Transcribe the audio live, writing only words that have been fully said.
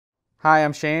Hi,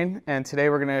 I'm Shane, and today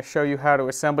we're going to show you how to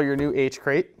assemble your new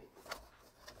H-Crate.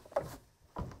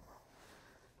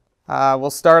 We'll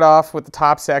start off with the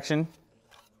top section.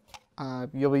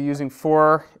 You'll be using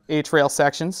 4 H-rail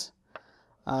sections.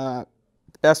 The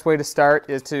best way to start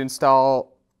is to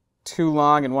install 2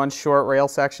 long and 1 short rail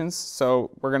sections. So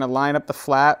we're going to line up the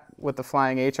flat with the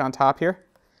flying H on top here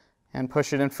and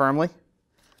push it in firmly.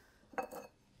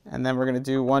 And then we're going to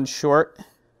do 1 short.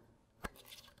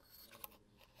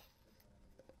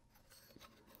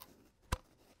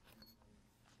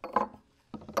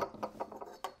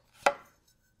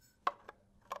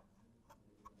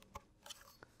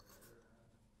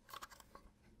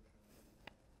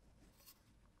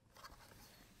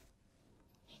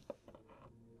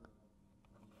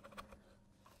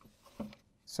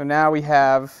 So now we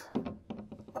have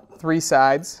 3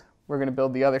 sides. We're going to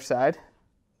build the other side.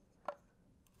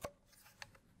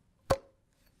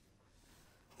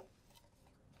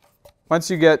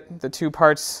 Once you get the 2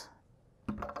 parts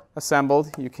assembled,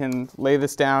 you can lay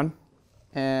this down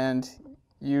and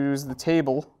use the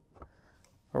table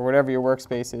or whatever your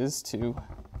workspace is to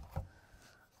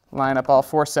line up all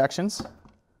 4 sections.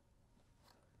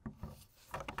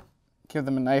 Give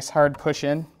them a nice hard push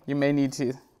in. You may need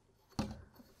to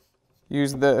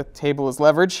use the table as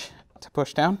leverage to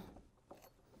push down.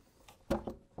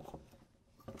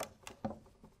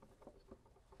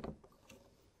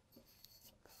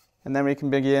 And then we can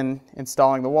begin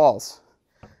installing the walls.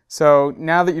 So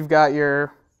now that you've got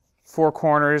your 4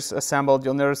 corners assembled,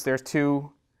 you'll notice there's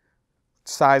 2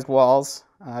 sized walls,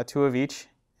 2 of each.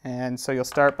 And so you'll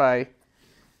start by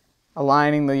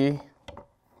aligning the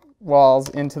walls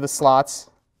into the slots.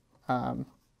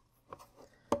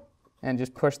 And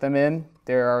just push them in.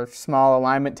 There are small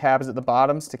alignment tabs at the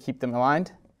bottoms to keep them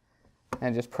aligned.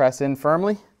 And just press in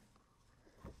firmly.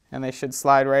 And they should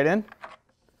slide right in.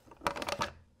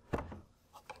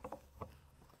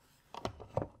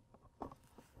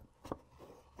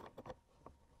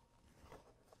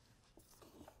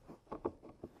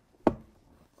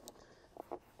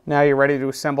 Now you're ready to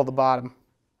assemble the bottom.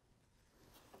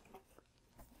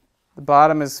 The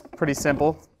bottom is pretty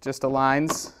simple, just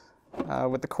aligns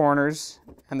with the corners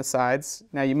and the sides.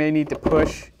 Now you may need to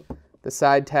push the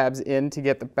side tabs in to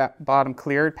get the bottom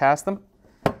cleared past them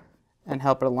and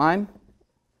help it align.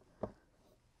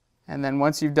 And then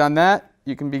once you've done that,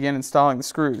 you can begin installing the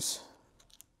screws.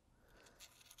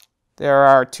 There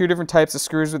are 2 different types of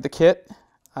screws with the kit.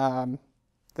 The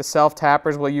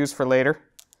self-tappers we'll use for later.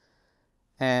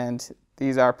 And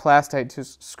these are plastite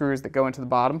screws that go into the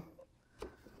bottom.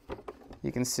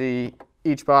 You can see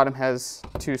each bottom has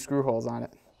 2 screw holes on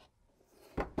it.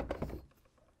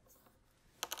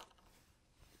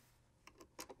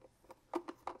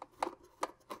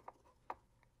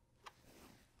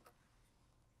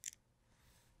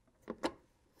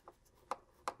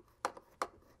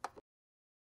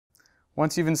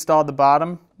 Once you've installed the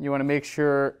bottom, you want to make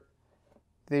sure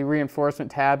the reinforcement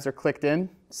tabs are clicked in.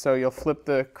 So you'll flip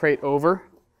the crate over,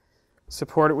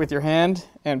 support it with your hand,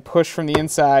 and push from the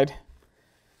inside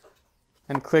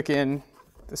and click in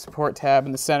the support tab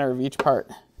in the center of each part.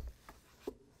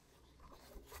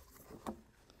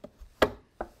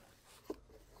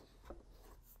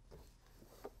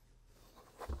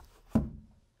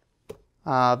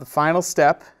 The final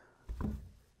step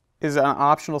is an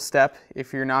optional step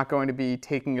if you're not going to be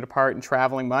taking it apart and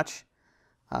traveling much.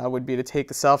 Would be to take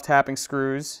the self-tapping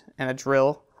screws and a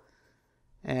drill,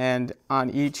 and on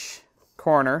each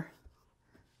corner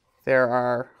there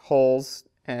are holes,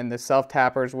 and the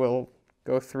self-tappers will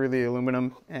go through the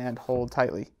aluminum and hold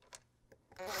tightly.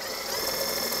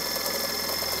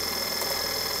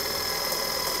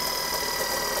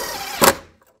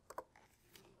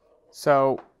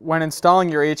 So when installing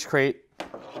your H-Crate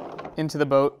into the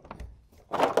boat,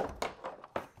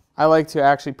 I like to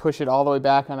actually push it all the way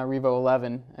back on a Revo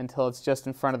 11 until it's just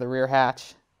in front of the rear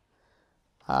hatch.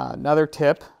 Another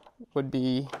tip would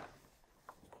be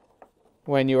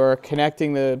when you're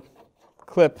connecting the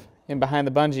clip in behind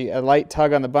the bungee, a light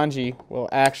tug on the bungee will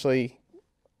actually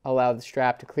allow the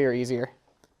strap to clear easier.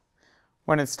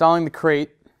 When installing the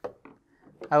crate,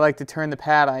 I like to turn the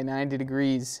pad eye 90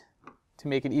 degrees to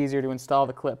make it easier to install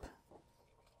the clip.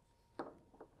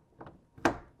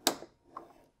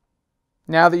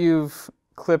 Now that you've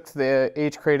clipped the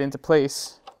H-Crate into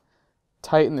place,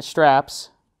 tighten the straps,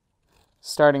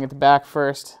 starting at the back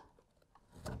first.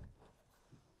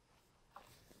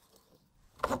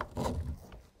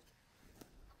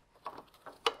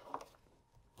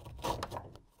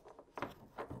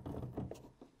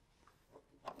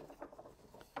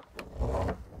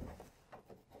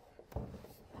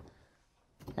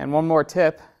 And one more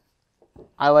tip,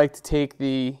 I like to take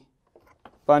the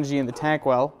bungee in the tank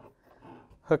well,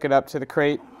 hook it up to the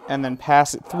crate, and then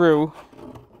pass it through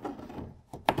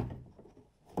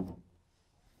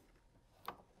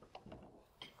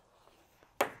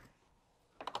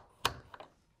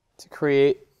to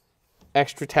create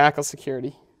extra tackle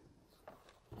security.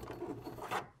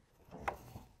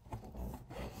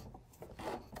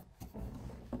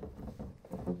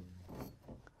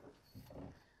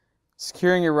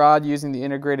 Securing your rod using the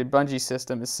integrated bungee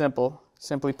system is simple.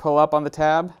 Simply pull up on the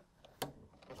tab,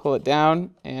 pull it down,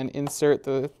 and insert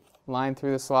the line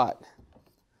through the slot.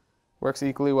 Works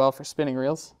equally well for spinning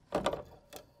reels.